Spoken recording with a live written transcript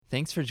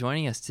Thanks for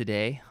joining us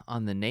today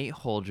on the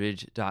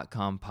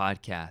NateHoldridge.com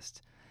podcast.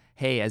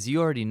 Hey, as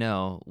you already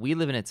know, we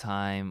live in a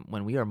time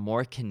when we are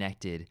more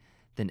connected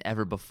than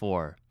ever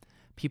before.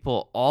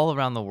 People all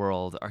around the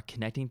world are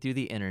connecting through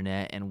the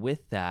internet, and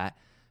with that,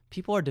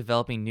 people are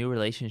developing new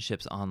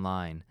relationships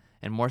online,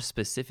 and more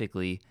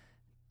specifically,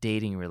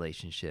 dating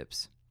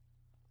relationships.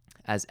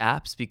 As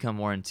apps become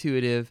more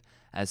intuitive,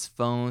 as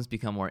phones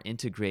become more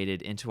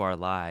integrated into our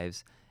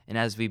lives, and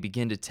as we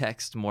begin to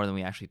text more than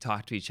we actually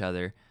talk to each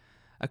other,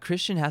 a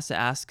Christian has to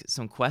ask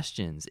some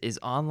questions. Is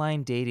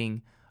online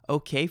dating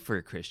okay for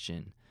a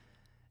Christian?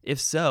 If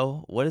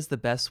so, what is the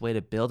best way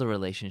to build a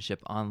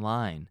relationship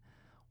online?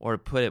 Or to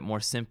put it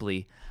more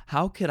simply,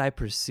 how could I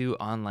pursue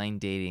online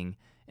dating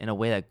in a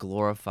way that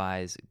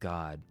glorifies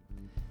God?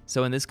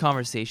 So in this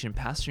conversation,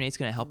 Pastor Nate's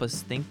going to help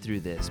us think through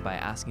this by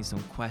asking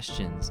some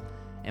questions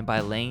and by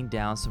laying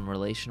down some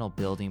relational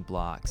building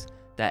blocks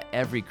that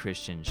every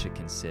Christian should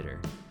consider.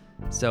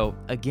 So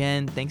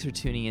again, thanks for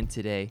tuning in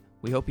today.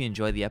 We hope you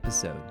enjoy the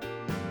episode.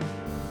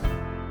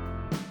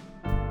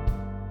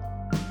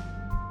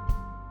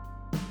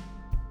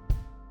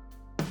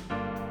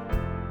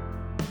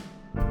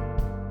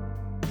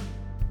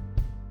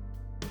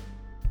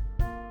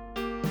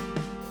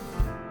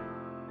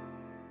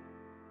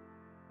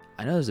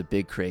 I know there's a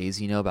big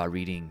craze, about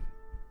reading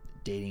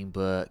dating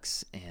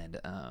books and,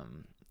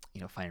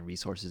 finding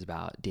resources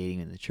about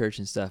dating in the church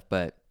and stuff.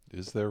 But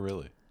is there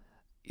really?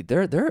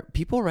 There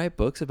people write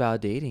books about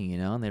dating,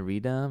 and they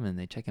read them and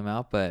they check them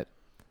out. But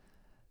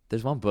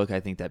there's one book I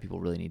think that people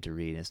really need to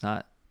read. It's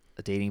not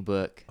a dating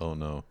book. Oh,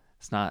 no.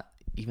 It's not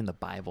even the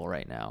Bible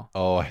right now.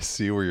 Oh, I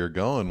see where you're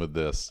going with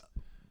this.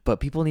 But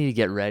people need to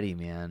get ready,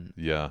 man.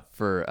 Yeah.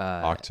 For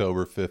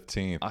October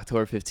 15th.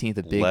 October 15th,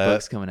 the big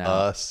book's coming out.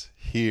 Us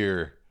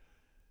hear.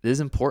 This is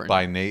important.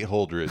 By Nate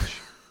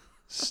Holdridge.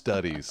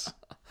 Studies.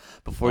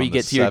 Before you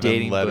get to your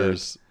dating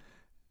letters book.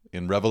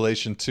 In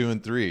Revelation 2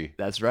 and 3.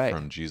 That's right.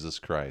 From Jesus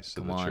Christ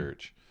to the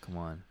church. Come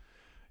on.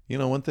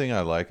 One thing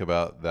I like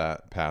about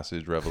that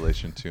passage,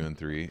 Revelation 2 and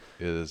 3,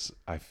 is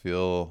I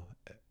feel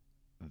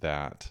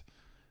that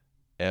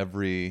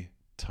every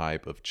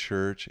type of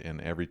church and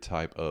every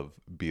type of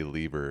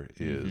believer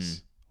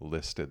is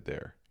listed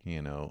there,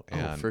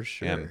 And, for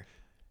sure. And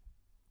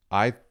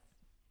I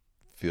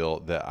feel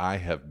that I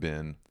have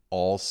been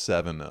all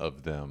 7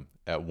 of them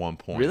at one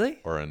point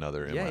or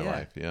another in my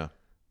life. Yeah.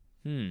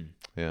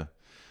 Yeah.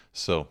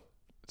 So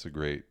it's a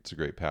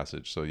great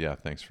passage. So yeah,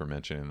 thanks for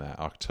mentioning that.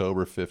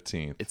 October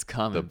 15th. It's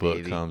coming, the book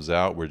baby. Comes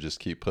out. We're just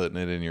keep putting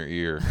it in your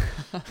ear.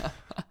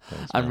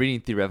 Thanks, I'm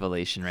reading through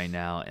Revelation right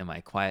now in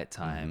my quiet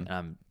time.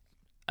 And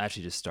I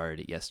actually just started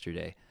it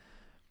yesterday.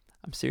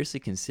 I'm seriously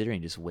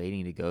considering just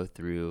waiting to go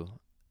through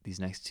these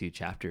next 2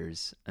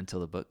 chapters until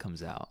the book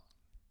comes out.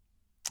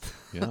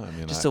 Yeah, I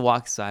mean, to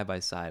walk side by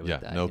side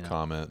with that. No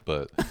comment,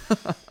 but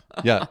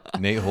yeah,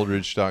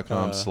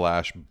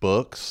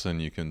 NateHoldridge.com/books,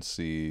 and you can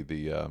see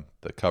the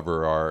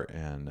cover art,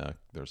 and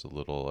there's a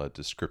little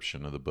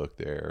description of the book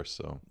there.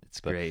 So it's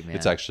great, man.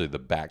 It's actually the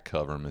back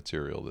cover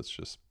material that's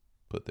just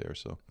put there.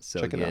 So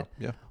check it out.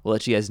 Yeah, we'll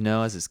let you guys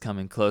know as it's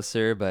coming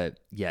closer, but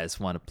yeah, I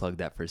just want to plug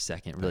that for a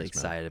second. Really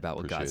excited about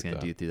what God's going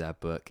to do through that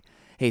book.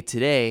 Hey,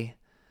 today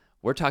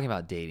we're talking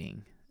about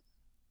dating.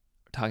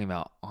 We're talking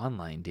about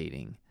online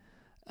dating.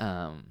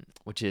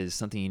 Which is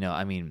something,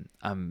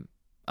 I'm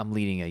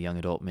leading a young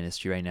adult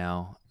ministry right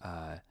now.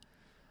 A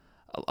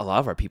lot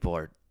of our people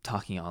are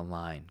talking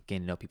online,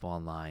 getting to know people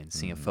online,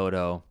 seeing a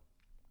photo,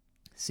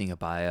 seeing a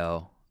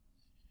bio,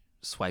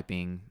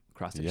 swiping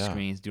across their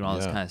screens, doing all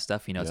this kind of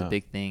stuff. It's a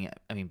big thing.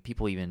 I mean,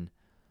 people even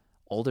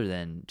older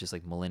than just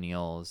like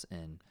millennials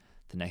and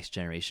the next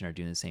generation are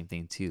doing the same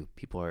thing too.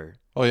 People are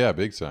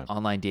big time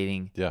online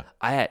dating. Yeah,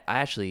 I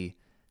actually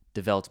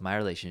developed my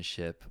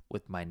relationship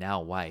with my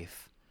now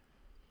wife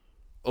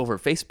over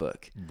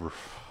Facebook,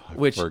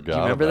 which do you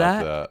remember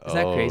that? Isn't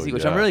that crazy?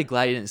 Which I'm really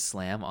glad you didn't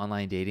slam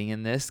online dating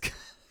in this.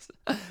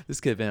 This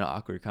could have been an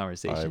awkward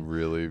conversation. I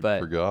really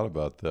forgot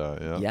about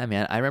that. Yeah,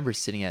 man. I remember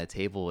sitting at a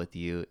table with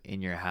you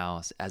in your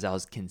house as I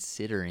was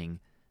considering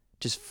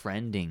just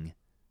friending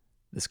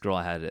this girl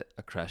I had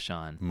a crush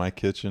on. My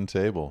kitchen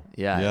table.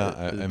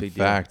 Yeah. In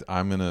fact,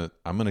 I'm gonna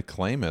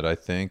claim it. I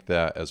think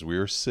that as we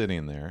were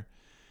sitting there,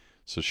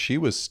 so she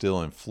was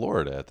still in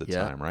Florida at the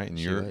time, right? And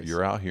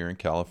you're out here in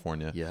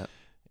California. Yeah.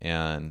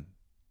 And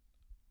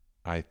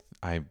I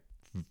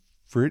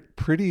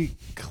pretty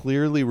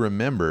clearly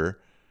remember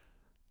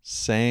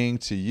saying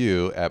to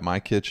you at my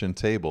kitchen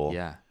table,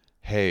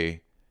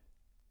 hey,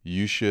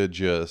 you should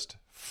just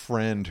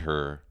friend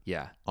her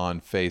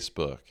on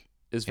Facebook.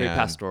 It was very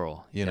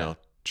pastoral.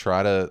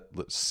 Try to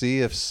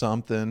see if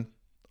something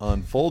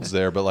unfolds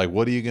there. But like,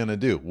 what are you going to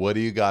do? What do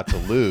you got to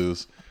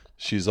lose?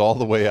 She's all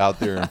the way out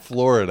there in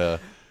Florida.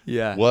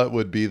 Yeah. What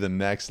would be the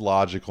next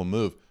logical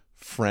move?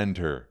 Friend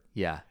her.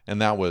 Yeah.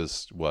 And that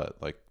was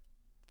what, like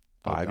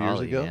 5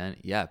 years ago? Man.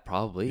 Yeah,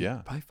 probably.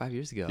 Yeah. Probably 5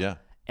 years ago. Yeah.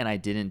 And I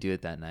didn't do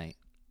it that night.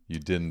 You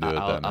didn't do it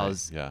that night. I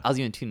was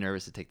even too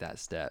nervous to take that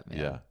step, man.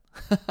 Yeah.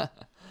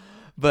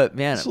 But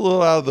man, it's a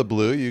little out of the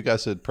blue. You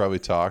guys had probably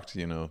talked,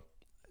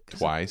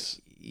 twice.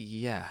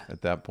 Yeah.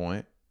 At that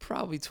point?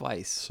 Probably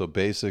twice. So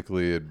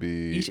basically it'd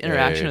be each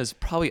interaction was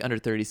probably under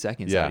 30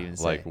 seconds. Yeah, I'd even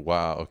say. like,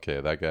 wow, okay,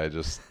 that guy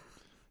just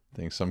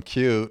thinks I'm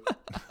cute.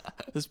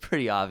 It was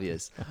pretty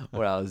obvious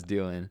what I was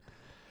doing.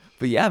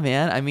 But yeah,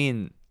 man, I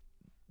mean,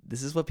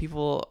 this is what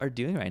people are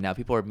doing right now.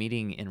 People are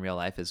meeting in real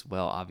life as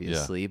well,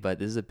 obviously, but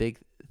this is a big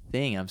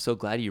thing. I'm so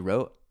glad you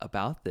wrote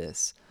about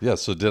this. Yeah,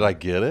 so did I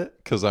get it?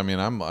 Because I mean,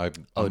 I'm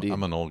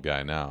an old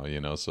guy now,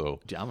 so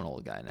dude, I'm an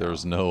old guy now.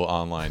 There's no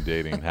online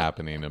dating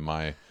happening in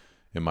my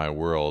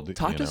world.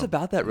 Talk to us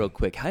about that real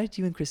quick. How did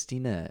you and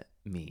Christina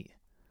meet?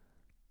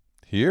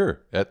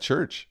 Here at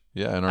church.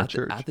 Yeah, in our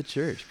church. At the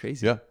church.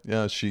 Crazy.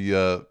 Yeah. She,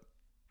 I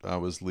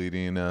was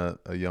leading a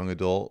young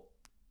adult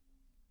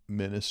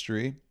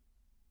ministry,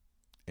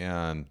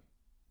 and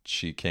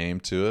she came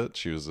to it.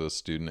 She was a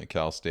student at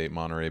Cal State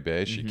Monterey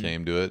Bay. She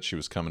came to it. She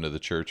was coming to the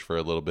church for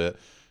a little bit.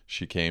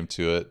 She came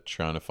to it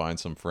trying to find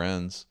some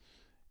friends,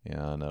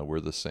 and we're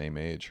the same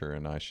age, her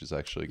and I. She's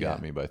actually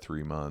got me by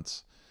 3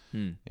 months.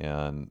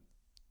 And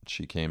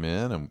she came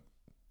in, and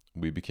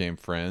we became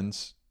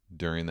friends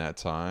during that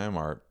time.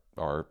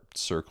 Our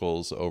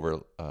circles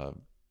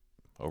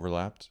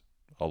overlapped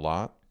a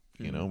lot.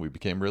 We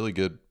became really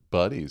good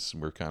buddies.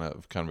 We're kind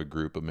of a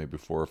group of maybe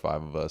 4 or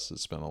 5 of us that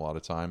spent a lot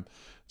of time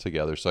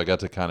together. So I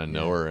got to kind of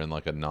know her in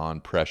like a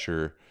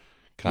non-pressure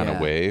kind of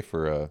way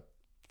for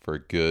a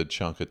good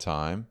chunk of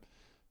time,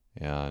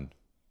 and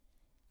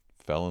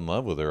fell in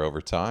love with her over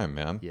time,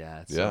 man.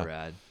 Yeah, it's so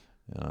rad.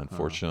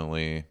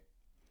 Unfortunately,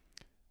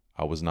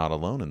 I was not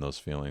alone in those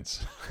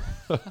feelings.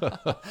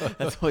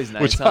 That's always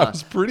nice. Which I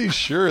was pretty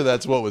sure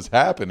that's what was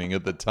happening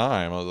at the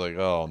time. I was like,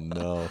 oh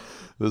no,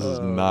 this is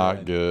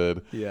not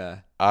good.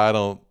 Yeah. I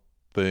don't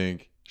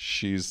think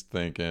she's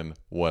thinking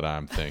what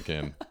I'm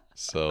thinking.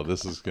 So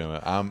this is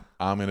I'm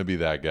gonna be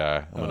that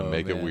guy. I'm gonna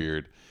make it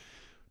weird.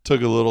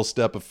 Took a little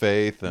step of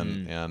faith,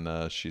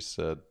 and she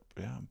said,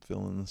 yeah, I'm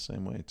feeling the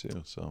same way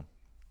too. So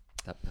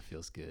that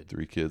feels good.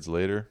 3 kids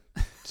later,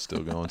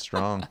 still going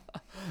strong.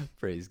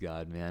 Praise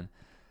God, man.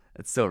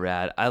 That's so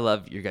rad. I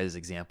love your guys'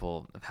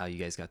 example of how you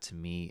guys got to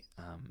meet.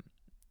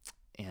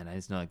 And I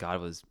just know that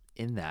God was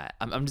in that.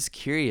 I'm just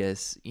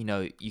curious,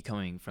 you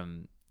coming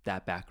from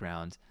that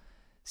background,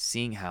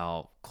 seeing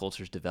how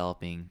culture's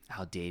developing,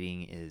 how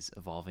dating is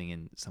evolving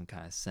in some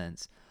kind of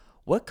sense.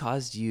 What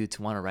caused you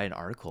to want to write an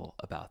article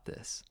about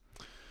this?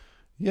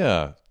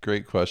 Yeah,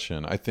 great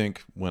question. I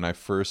think when I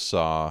first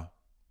saw,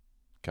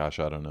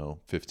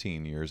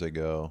 15 years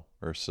ago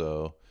or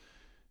so,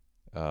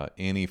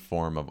 any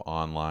form of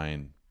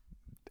online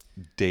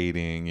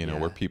dating,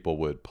 where people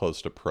would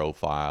post a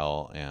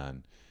profile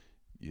and,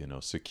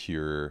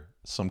 secure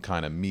some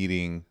kind of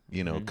meeting,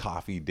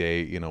 coffee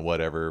date,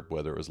 whatever,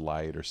 whether it was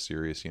light or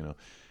serious,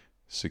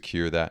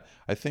 secure that.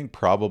 I think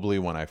probably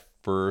when I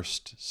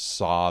first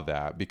saw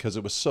that, because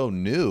it was so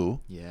new,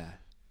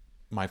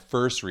 my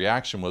first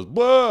reaction was,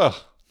 "Whoa,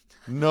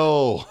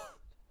 no,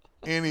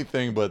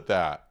 anything but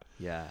that."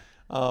 Yeah.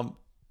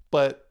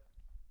 But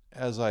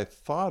as I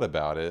thought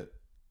about it,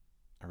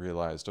 I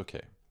realized,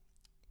 okay,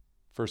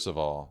 first of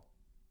all,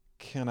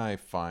 can I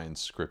find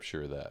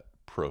scripture that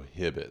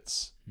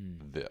prohibits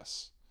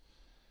this?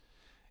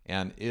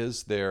 And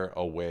is there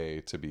a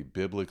way to be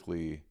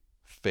biblically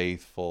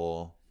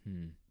faithful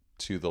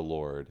to the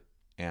Lord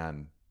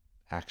and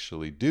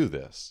actually do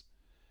this?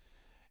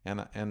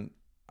 And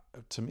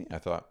to me, I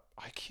thought,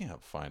 I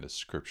can't find a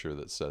scripture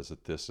that says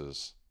that this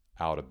is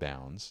out of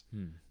bounds.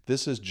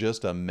 This is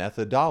just a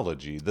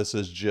methodology. This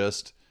is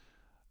just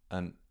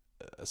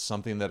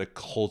something that a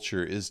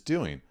culture is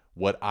doing.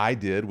 What I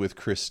did with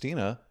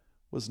Christina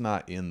was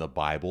not in the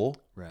Bible,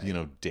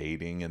 right.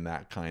 Dating in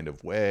that kind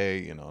of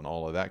way, and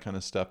all of that kind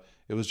of stuff.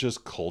 It was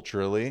just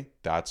culturally,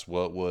 that's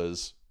what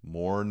was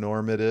more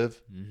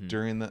normative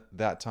during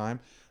that time.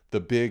 The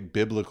big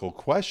biblical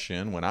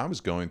question when I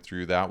was going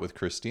through that with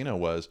Christina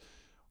was,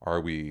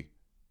 are we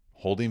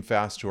holding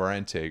fast to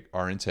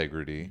our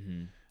integrity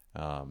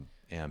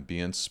and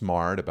being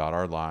smart about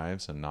our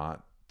lives and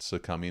not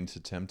succumbing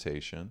to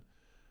temptation?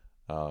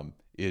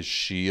 Is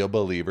she a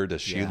believer?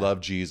 Does she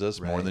love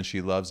Jesus more than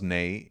she loves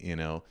Nate?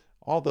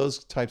 All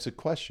those types of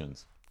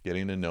questions,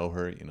 getting to know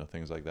her,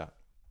 things like that.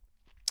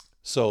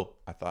 So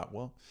I thought,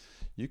 well,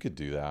 you could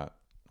do that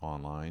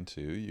online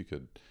too. You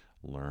could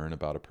learn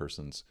about a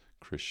person's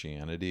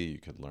Christianity. You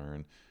could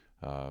learn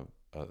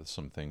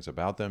some things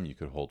about them. You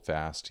could hold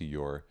fast to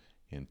your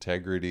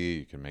integrity.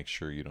 You can make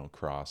sure you don't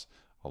cross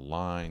a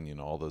line,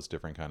 all those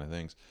different kind of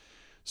things.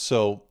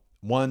 So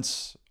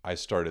once I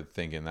started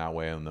thinking that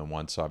way, and then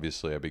once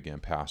obviously I began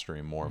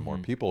pastoring more and more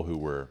people who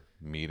were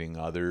meeting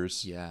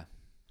others,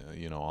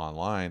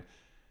 online.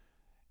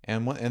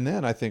 And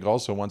then I think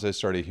also once I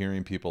started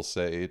hearing people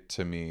say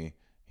to me,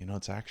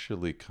 it's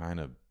actually kind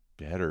of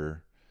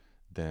better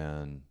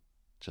than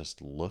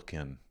just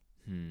looking,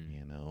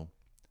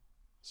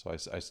 So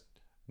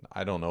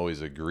I don't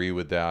always agree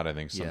with that. I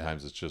think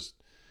sometimes it's just,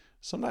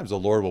 sometimes the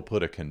Lord will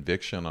put a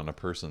conviction on a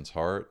person's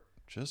heart.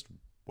 Just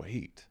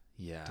wait.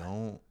 Yeah.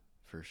 Don't.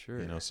 For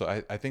sure.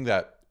 So I think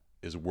that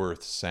is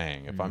worth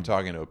saying. If I'm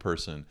talking to a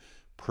person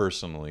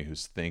personally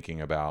who's thinking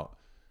about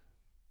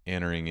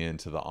entering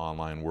into the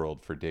online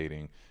world for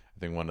dating, I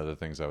think one of the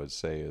things I would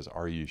say is,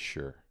 are you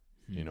sure?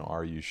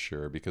 Are you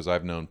sure? Because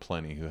I've known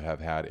plenty who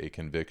have had a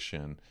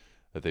conviction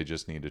that they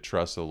just need to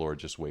trust the Lord,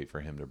 just wait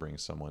for him to bring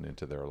someone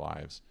into their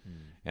lives.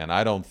 And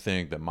I don't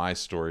think that my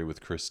story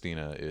with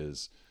Christina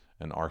is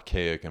an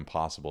archaic,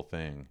 impossible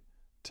thing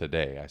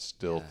today. I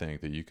still think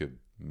that you could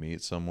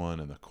meet someone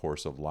in the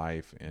course of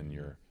life in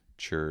your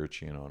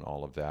church, and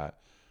all of that.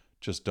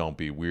 Just don't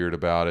be weird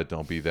about it.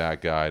 Don't be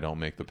that guy. Don't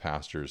make the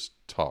pastors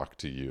talk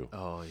to you.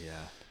 Oh,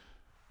 yeah.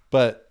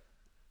 But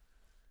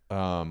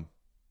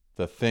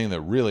the thing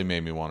that really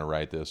made me want to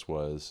write this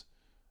was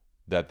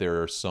that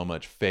there is so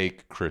much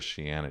fake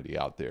Christianity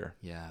out there.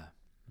 Yeah.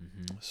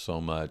 Mm-hmm.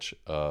 So much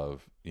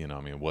of,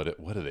 what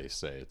do they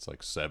say? It's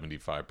like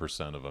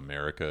 75% of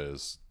America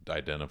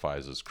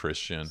identifies as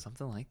Christian.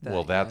 Something like that.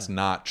 Well, that's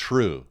not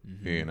true.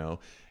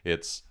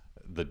 It's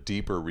the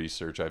deeper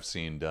research I've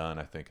seen done.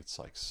 I think it's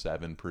like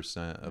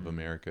 7% of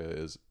America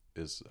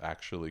is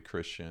actually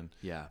Christian.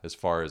 Yeah. As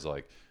far as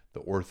like the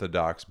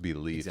orthodox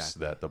beliefs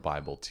that the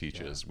Bible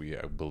teaches, we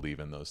believe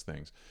in those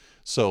things.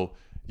 So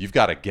you've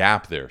got a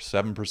gap there,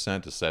 7%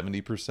 to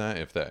 70%.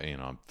 If that,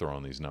 I'm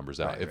throwing these numbers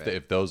out.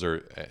 If those are,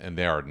 and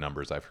they are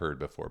numbers I've heard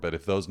before, but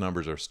if those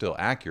numbers are still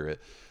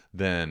accurate,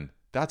 then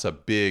that's a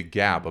big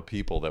gap of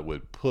people that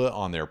would put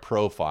on their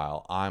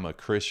profile, I'm a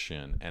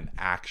Christian, and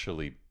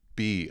actually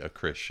be a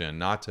Christian,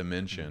 not to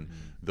mention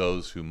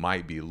those who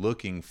might be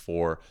looking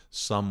for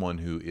someone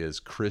who is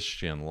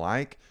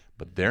Christian-like,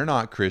 but they're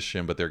not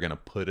Christian, but they're going to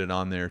put it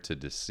on there to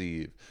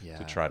deceive,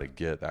 to try to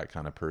get that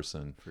kind of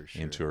person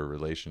into a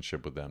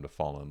relationship with them, to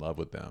fall in love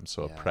with them.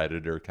 So a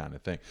predator kind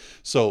of thing.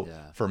 So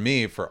for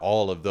me, for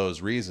all of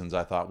those reasons,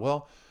 I thought,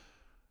 well,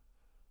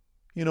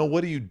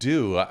 what do you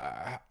do?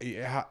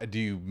 Do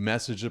you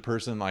message the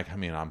person? Like,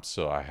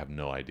 I have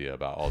no idea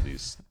about all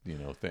these,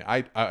 things.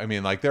 I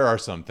mean, like, there are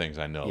some things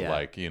I know,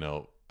 like,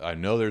 I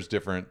know there's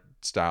different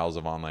styles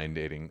of online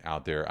dating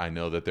out there. I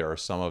know that there are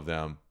some of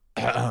them,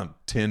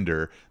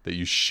 Tinder, that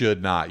you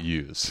should not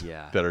use,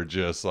 that are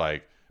just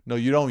like, no,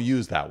 you don't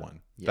use that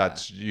one.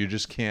 You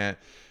just can't,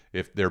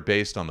 if they're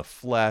based on the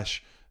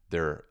flesh,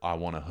 I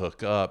want to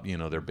hook up,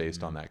 they're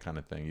based on that kind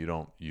of thing. You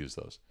don't use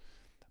those.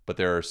 But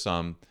there are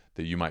some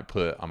that you might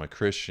put, I'm a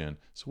Christian.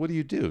 So what do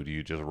you do? Do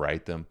you just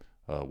write them?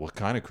 What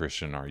kind of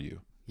Christian are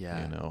you?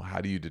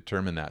 How do you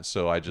determine that?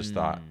 So I just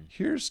thought,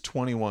 here's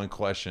 21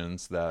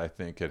 questions that I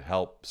think could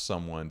help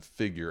someone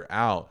figure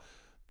out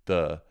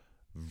the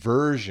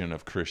version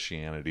of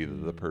Christianity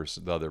that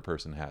the other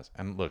person has.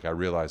 And look, I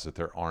realize that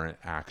there aren't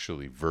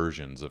actually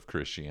versions of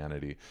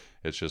Christianity.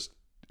 It's just,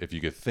 if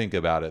you could think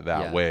about it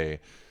that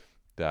way,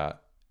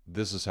 that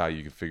this is how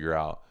you can figure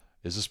out,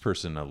 is this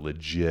person a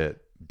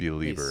legit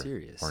believer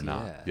or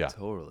not? Yeah,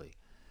 totally.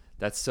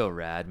 That's so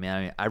rad,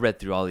 man. I read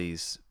through all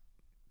these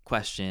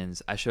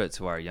questions. I showed it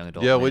to our young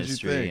adult ministry, what'd you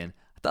think? And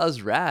I thought it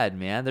was rad,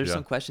 man. There's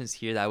some questions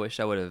here that I wish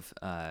I would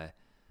have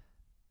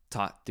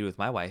talked through with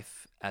my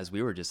wife as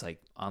we were just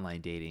like online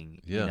dating,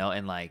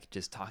 and like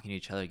just talking to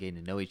each other, getting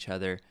to know each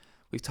other.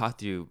 We've talked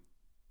through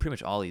pretty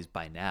much all these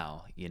by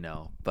now,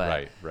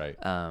 but right.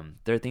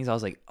 There are things I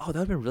was like, oh, that would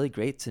have been really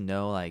great to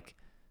know, like,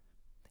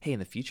 hey, in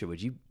the future,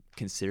 would you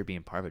consider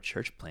being part of a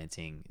church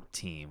planting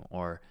team?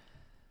 Or,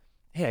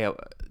 hey,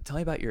 tell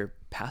me about your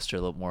pastor a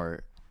little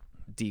more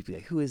deeply,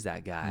 like, who is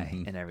that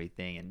guy and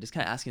everything, and just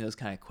kind of asking those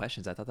kind of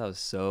questions. I thought that was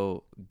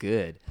so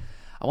good.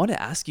 I wanted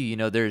to ask you,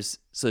 there's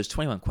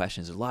 21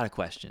 questions. There's a lot of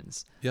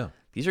questions. Yeah.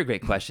 These are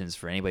great questions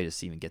for anybody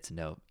to even get to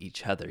know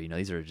each other.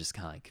 These are just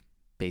kind of like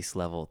base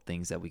level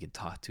things that we can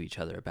talk to each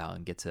other about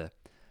and get to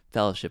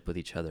fellowship with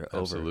each other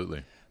over.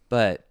 Absolutely.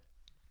 But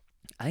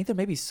I think there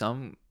may be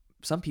some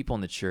people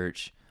in the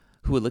church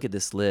who would look at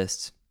this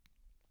list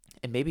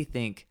and maybe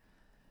think,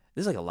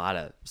 this is like a lot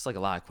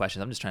of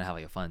questions. I'm just trying to have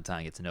like a fun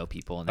time, get to know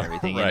people and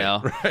everything,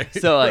 Right,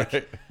 So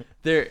like,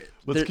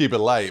 let's keep it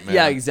light, man.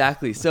 Yeah,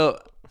 exactly.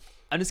 So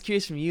I'm just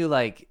curious from you,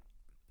 like,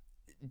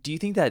 do you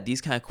think that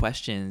these kind of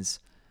questions,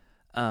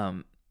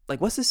 like,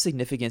 what's the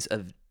significance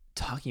of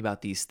talking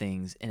about these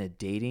things in a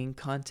dating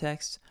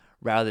context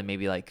rather than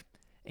maybe like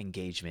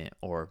engagement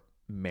or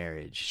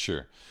marriage?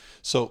 Sure.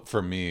 So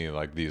for me,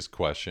 like, these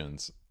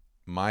questions,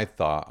 my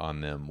thought on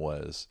them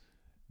was,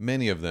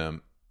 many of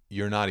them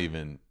you're not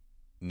even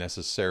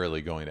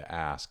necessarily going to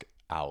ask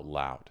out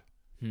loud.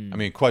 I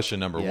mean, question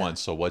number one,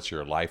 so what's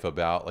your life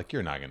about? Like,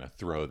 you're not going to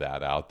throw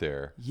that out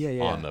there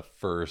on the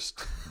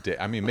first day.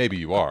 I mean, maybe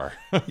you are.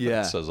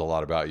 It says a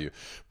lot about you.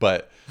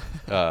 But,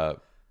 the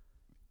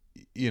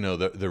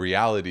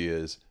reality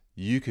is,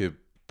 you could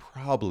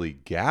probably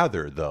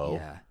gather, though,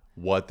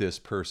 what this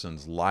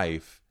person's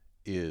life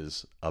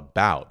is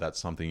about. That's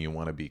something you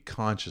want to be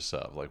conscious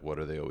of. Like, what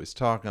are they always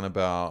talking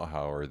about?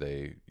 How are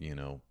they,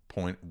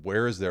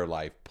 where is their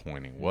life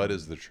pointing? What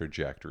is the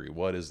trajectory?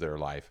 What is their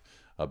life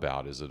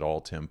about? Is it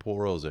all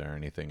temporal? Is there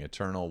anything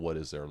eternal? What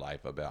is their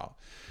life about?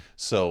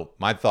 So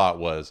my thought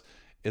was,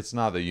 it's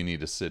not that you need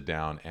to sit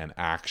down and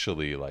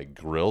actually like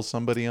grill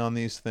somebody on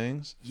these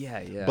things.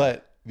 Yeah.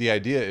 But the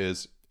idea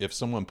is, if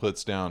someone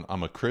puts down,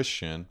 I'm a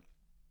Christian,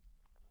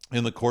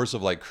 in the course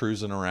of like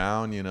cruising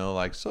around,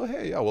 like, so,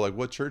 hey, yeah, well, like,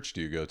 what church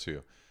do you go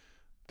to?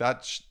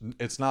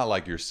 It's not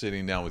like you're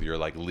sitting down with your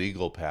like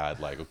legal pad,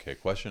 like, okay,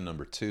 question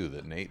number 2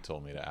 that Nate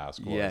told me to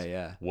ask was,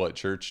 what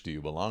church do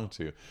you belong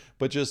to?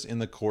 But just in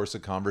the course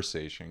of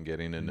conversation,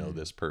 getting to know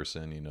this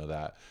person,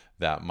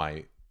 that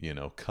might,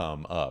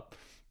 come up.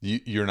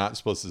 You're not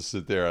supposed to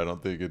sit there, I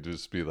don't think, and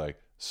just be like,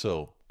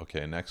 so,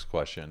 okay, next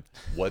question.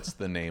 What's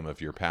the name of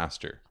your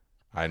pastor?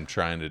 I'm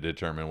trying to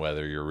determine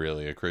whether you're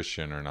really a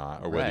Christian or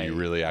not, or whether you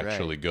really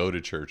actually go to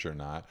church or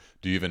not.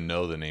 Do you even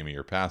know the name of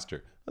your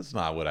pastor? That's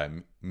not what I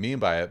mean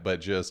by it, but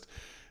just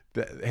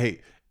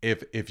hey,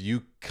 if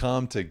you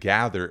come to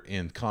gather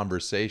in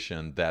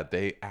conversation that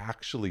they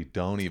actually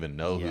don't even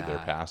know who their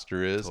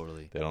pastor is,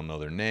 they don't know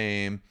their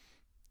name,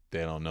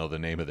 they don't know the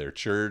name of their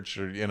church,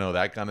 or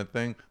that kind of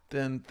thing,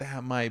 then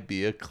that might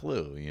be a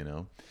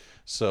clue,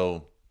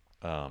 So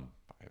I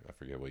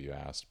forget what you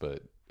asked,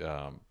 but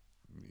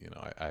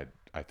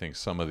I think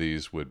some of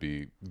these would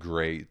be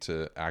great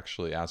to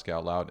actually ask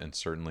out loud, and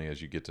certainly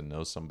as you get to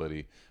know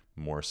somebody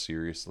more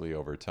seriously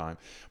over time.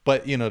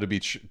 But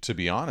to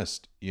be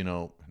honest,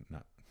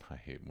 I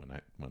hate when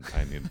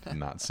I need to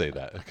not say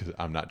that, because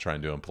I'm not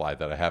trying to imply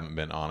that I haven't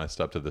been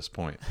honest up to this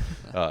point.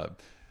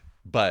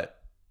 But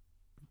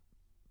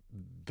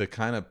the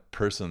kind of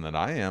person that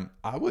I am,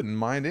 I wouldn't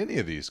mind any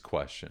of these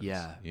questions.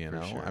 Yeah,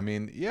 for sure. I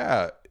mean,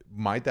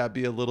 might that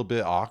be a little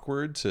bit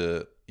awkward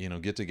to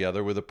get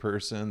together with a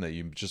person that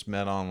you just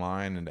met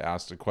online and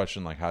ask a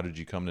question like, how did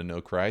you come to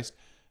know Christ?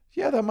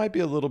 Yeah, that might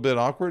be a little bit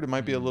awkward. It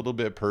might be a little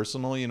bit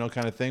personal,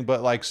 kind of thing.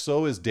 But like,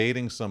 so is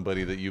dating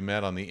somebody that you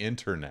met on the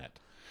internet.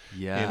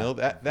 Yeah.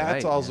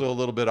 That's also a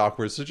little bit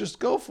awkward. So just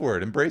go for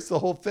it. Embrace the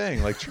whole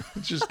thing. Like,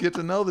 just get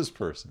to know this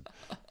person.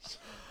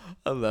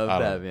 I love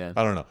that, man.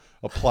 I don't know.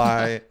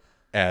 Apply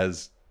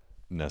as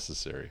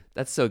necessary.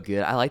 That's so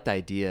good. I like the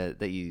idea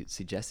that you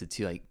suggested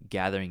too, like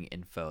gathering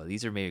info.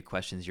 These are maybe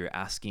questions you're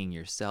asking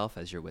yourself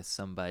as you're with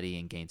somebody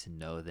and getting to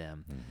know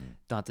them.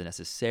 Don't have to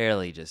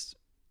necessarily just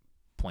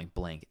point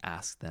blank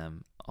ask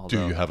them.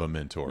 Do you have a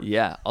mentor?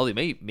 Yeah. Although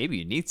maybe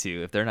you need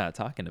to if they're not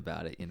talking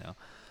about it,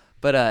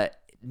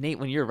 But Nate,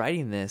 when you're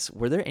writing this,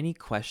 were there any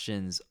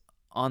questions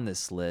on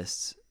this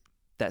list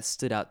that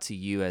stood out to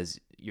you as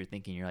you're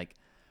thinking? You're like,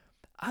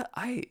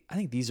 I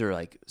think these are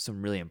like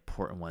some really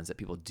important ones that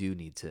people do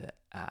need to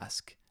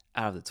ask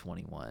out of the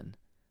 21.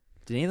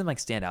 Did any of them like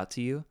stand out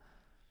to you?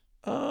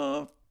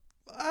 I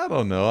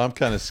don't know. I'm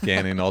kind of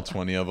scanning all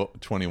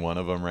 21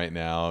 of them right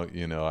now.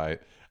 I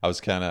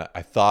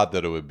thought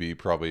that it would be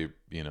probably,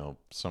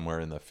 somewhere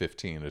in the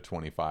 15 to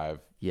 25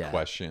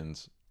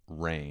 questions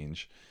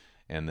range.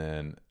 And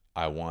then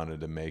I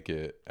wanted to make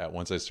it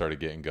once I started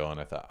getting going,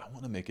 I thought, I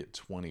want to make it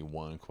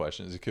 21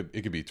 questions. It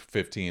could be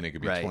 15, it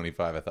could be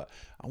 25. I thought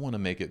I want to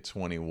make it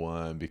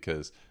 21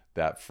 because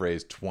that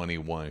phrase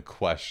 21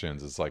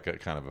 questions is like a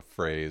kind of a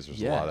phrase.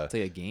 There's a lot of, it's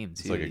like a game too.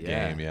 It's like a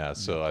game. Yeah.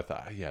 So I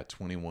thought,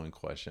 21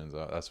 questions.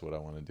 That's what I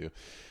want to do.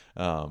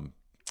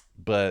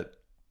 But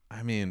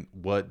I mean,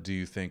 what do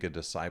you think a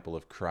disciple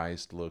of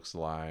Christ looks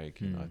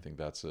like? I think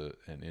that's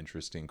an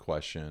interesting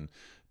question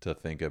to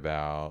think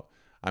about.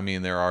 I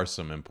mean, there are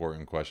some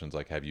important questions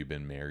like, have you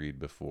been married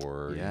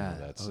before?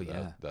 Yeah.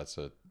 That's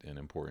an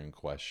important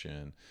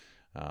question.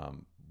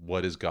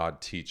 What is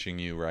God teaching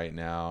you right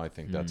now? I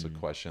think that's a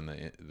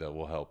question that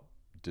will help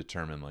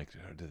determine, like,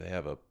 do they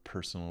have a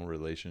personal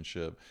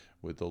relationship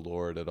with the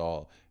Lord at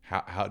all?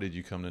 How did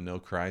you come to know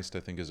Christ?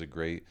 I think is a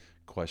great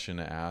question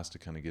to ask to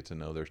kind of get to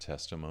know their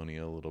testimony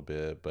a little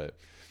bit. But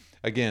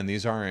again,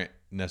 these aren't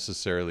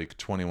necessarily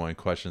 21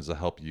 questions that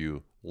help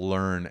you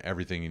learn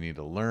everything you need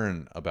to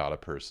learn about a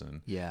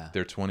person. Yeah.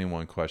 They're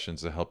 21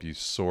 questions that help you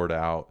sort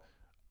out,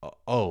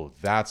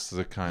 that's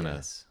the kind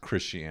of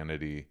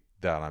Christianity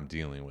that I'm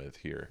dealing with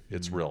here.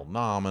 It's real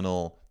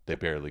nominal. They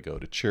barely go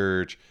to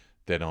church.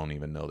 They don't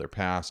even know their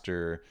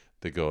pastor.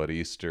 They go at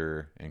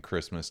Easter and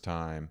Christmas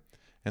time.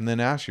 And then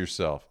ask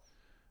yourself,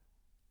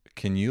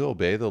 can you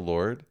obey the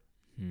Lord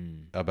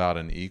about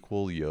an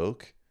equal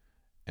yoke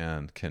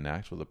and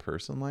connect with a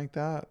person like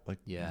that? Like,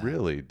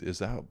 really, is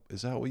that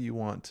what you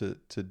want to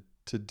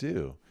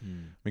do? I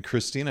mean,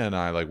 Christina and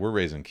I, like, we're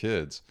raising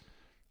kids.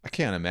 I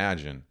can't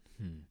imagine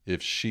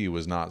if she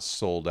was not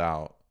sold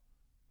out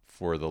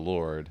for the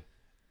Lord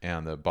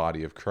and the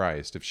body of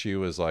Christ. If she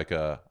was like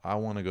I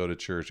want to go to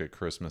church at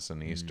Christmas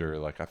and Easter,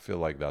 like, I feel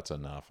like that's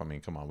enough. I mean,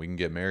 come on, we can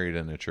get married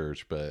in a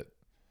church, but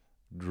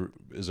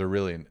is there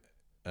really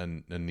a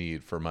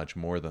need for much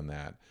more than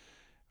that?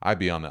 I'd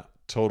be on the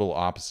total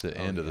opposite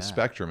end of the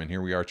spectrum, and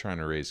here we are trying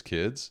to raise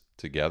kids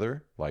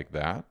together like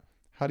that.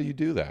 How do you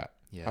do that?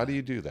 How do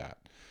you do that?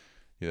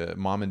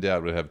 Mom and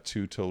dad would have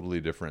two totally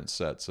different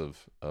sets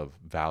of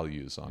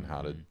values on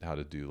how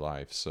to do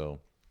life.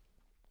 So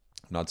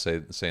I'm not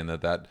saying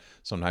that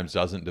sometimes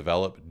doesn't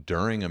develop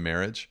during a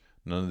marriage.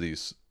 None of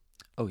these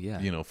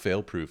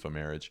fail-proof a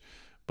marriage,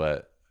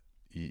 but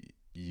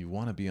you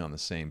want to be on the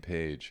same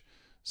page.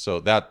 So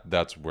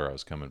that's where I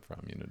was coming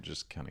from,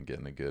 just kind of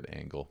getting a good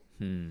angle.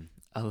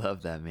 I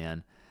love that,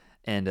 man.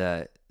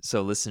 And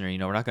so listener,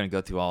 we're not going to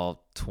go through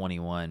all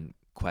 21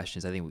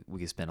 questions. I think we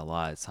could spend a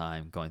lot of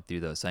time going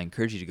through those. So I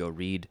encourage you to go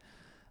read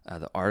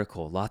the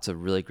article. Lots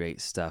of really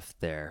great stuff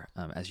there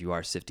as you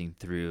are sifting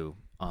through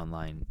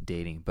online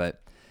dating.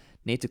 But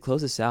Nate, to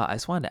close this out, I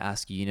just wanted to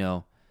ask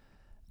you,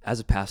 as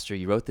a pastor,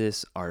 you wrote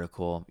this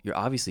article. You're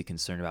obviously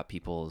concerned about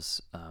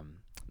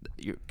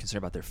you're concerned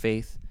about their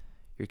faith.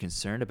 You're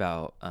concerned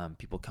about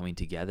people coming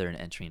together and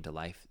entering into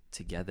life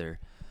together.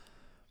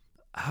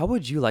 How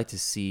would you like to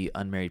see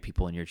unmarried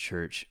people in your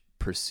church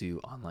pursue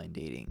online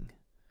dating?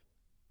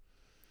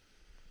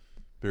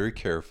 Very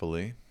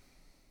carefully.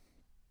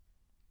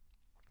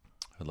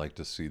 I'd like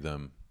to see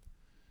them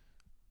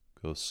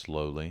go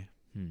slowly.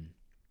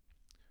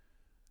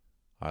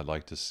 I'd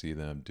like to see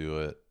them do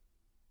it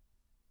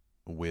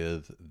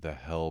with the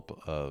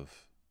help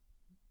of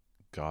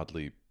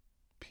godly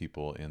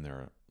people in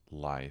their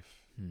life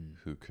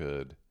who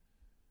could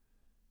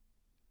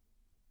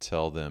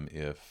tell them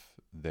if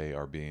they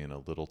are being a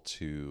little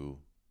too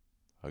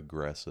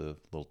aggressive,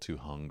 a little too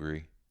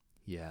hungry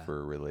for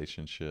a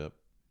relationship,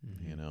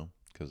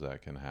 because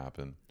that can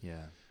happen.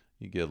 Yeah.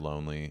 You get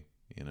lonely,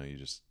 you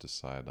just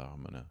decide,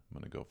 I'm gonna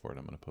go for it.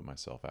 I'm gonna put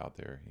myself out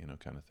there,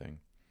 kind of thing.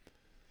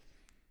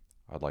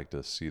 I'd like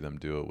to see them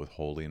do it with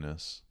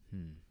holiness.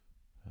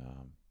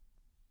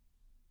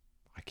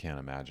 I can't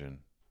imagine,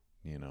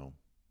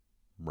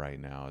 right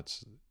now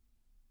it's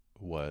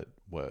what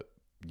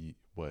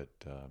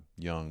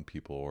young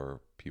people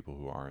or people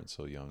who aren't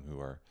so young who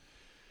are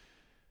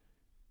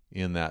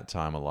in that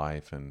time of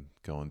life and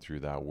going through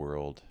that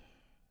world.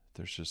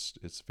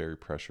 It's very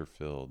pressure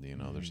filled,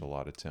 there's a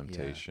lot of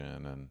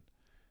temptation and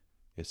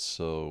it's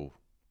so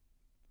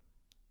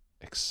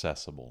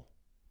accessible,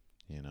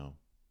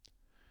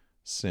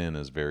 sin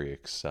is very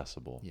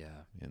accessible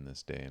in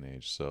this day and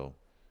age. So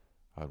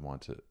I'd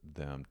want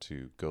them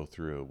to go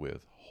through it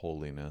with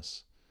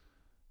holiness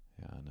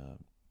and,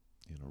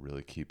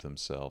 really keep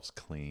themselves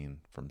clean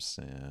from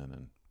sin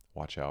and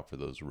watch out for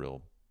those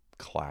real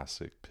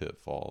classic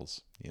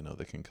pitfalls,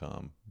 that can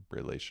come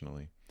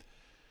relationally.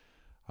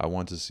 I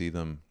want to see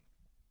them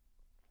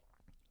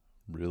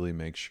really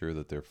make sure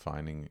that they're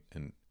finding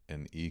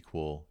an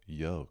equal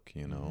yoke,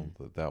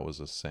 that was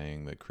a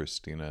saying that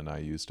Christina and I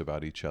used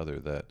about each other,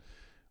 that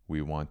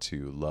we want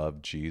to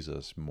love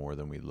Jesus more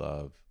than we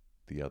love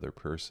the other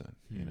person,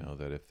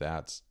 that if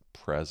that's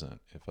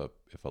present, if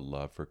a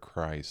love for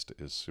Christ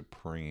is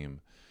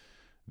supreme,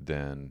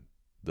 then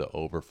the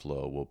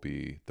overflow will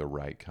be the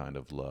right kind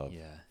of love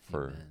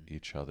for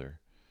each other.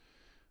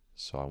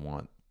 So I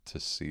want to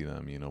see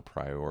them,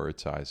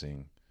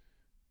 prioritizing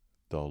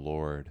the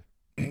Lord.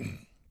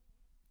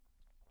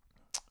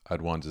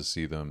 I'd want to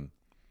see them,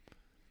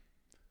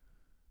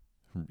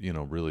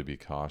 really be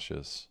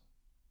cautious.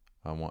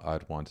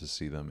 I'd want to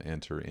see them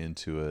enter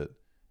into it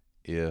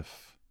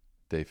if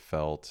they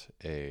felt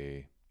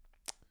a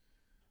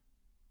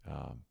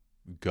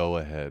go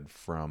ahead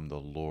from the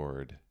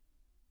Lord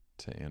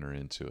to enter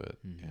into it,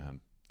 and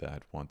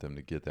I'd want them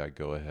to get that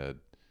go ahead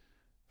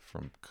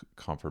from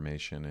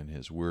confirmation in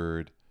His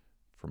Word,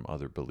 from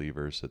other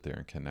believers that they're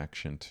in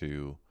connection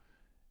to,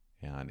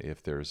 and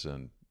if there's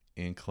an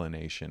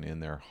inclination in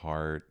their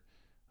heart,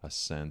 a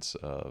sense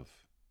of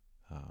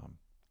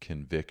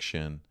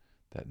conviction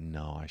that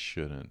no, I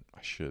shouldn't,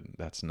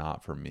 that's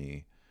not for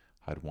me,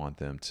 I'd want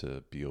them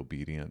to be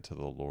obedient to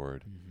the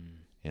Lord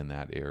in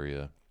that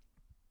area.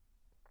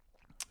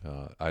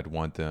 I'd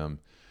want them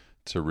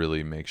to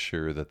really make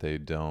sure that they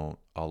don't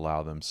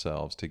allow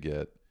themselves to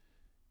get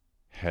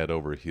head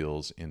over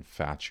heels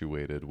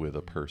infatuated with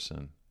a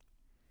person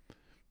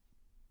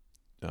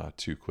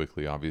too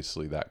quickly.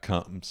 Obviously that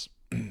comes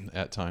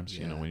at times,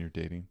 when you're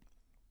dating,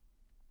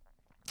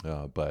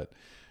 but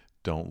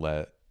don't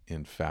let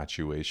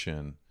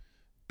infatuation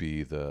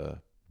be the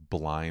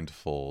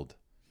blindfold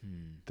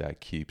that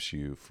keeps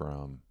you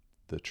from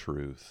the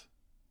truth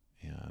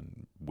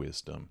and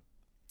wisdom.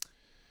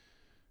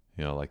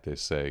 Like they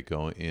say,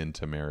 go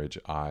into marriage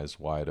eyes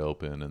wide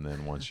open, and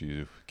then once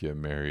you get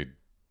married,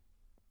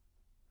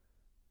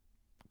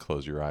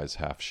 close your eyes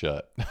half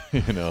shut.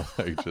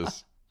 Like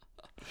just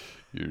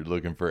you're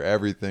looking for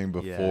everything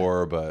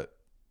before, but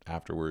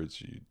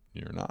afterwards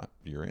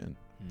you're in.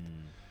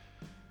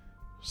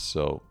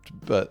 So,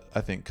 but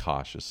I think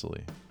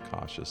cautiously,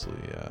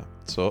 yeah.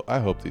 So I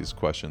hope these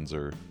questions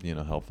are,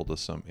 helpful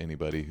to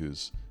anybody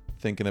who's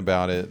thinking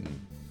about it.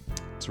 And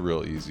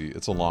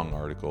it's a long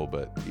article,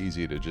 but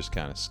easy to just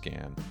kind of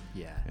scan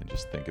and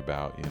just think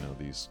about,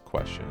 these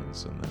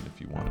questions. And then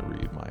if you want to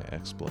read my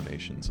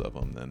explanations of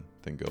them,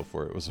 then go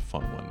for it. It was a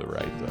fun one to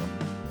write, though.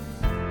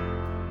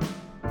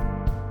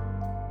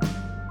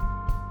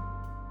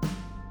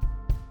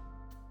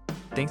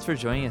 Thanks for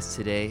joining us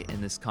today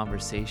in this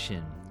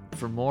conversation.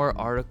 For more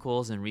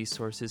articles and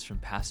resources from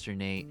Pastor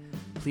Nate,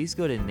 please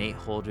go to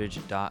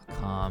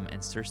nateholdridge.com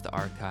and search the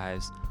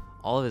archives.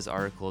 All of his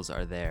articles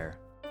are there.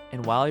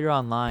 And while you're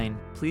online,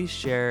 please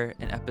share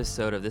an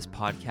episode of this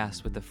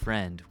podcast with a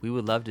friend. We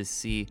would love to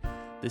see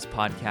this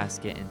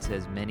podcast get into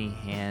as many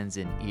hands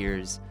and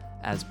ears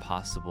as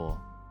possible.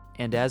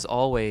 And as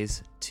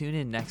always, tune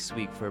in next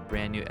week for a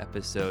brand new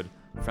episode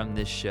from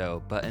this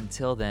show. But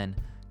until then,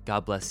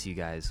 God bless you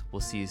guys. We'll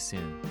see you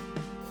soon.